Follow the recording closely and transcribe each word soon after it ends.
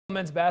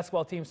Men's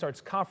basketball team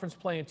starts conference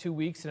play in 2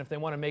 weeks, and if they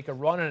want to make a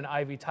run at an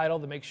Ivy title,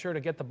 they make sure to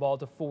get the ball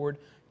to forward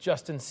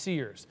Justin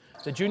Sears.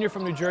 The junior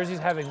from New Jersey is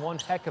having one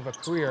heck of a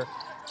career.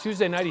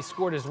 Tuesday night he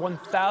scored his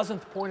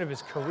 1,000th point of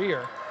his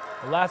career.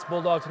 The last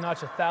Bulldog to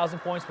notch 1,000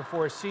 points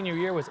before his senior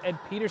year was Ed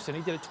Peterson.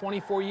 He did it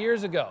 24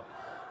 years ago.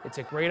 It's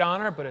a great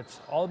honor, but it's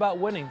all about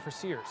winning for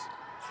Sears.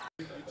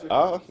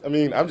 I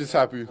mean, I'm just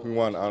happy we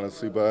won,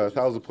 honestly, but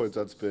 1,000 points,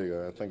 that's big.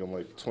 I think I'm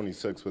like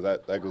 26,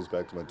 but that goes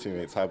back to my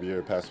teammates.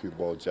 Javier passed me the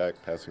ball,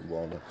 Jack passed me the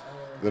ball, and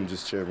them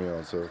just cheer me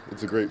on. So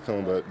it's a great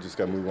feeling, but just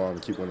got to move on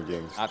and keep winning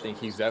games. I think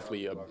he's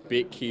definitely a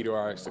big key to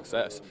our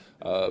success.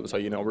 So,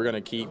 we're going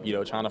to keep,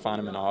 trying to find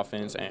him in the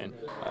offense. And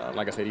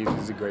like I said,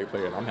 he's a great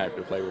player, and I'm happy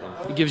to play with him.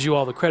 He gives you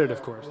all the credit,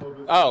 of course.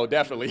 Oh,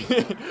 definitely.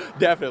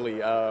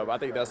 Definitely. I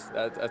think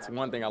that's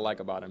one thing I like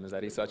about him is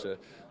that he's such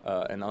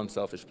an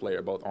unselfish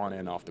player, both on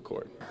and off the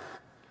court.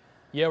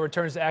 Yale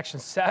returns to action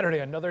Saturday,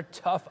 another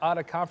tough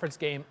out-of-conference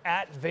game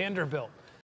at Vanderbilt.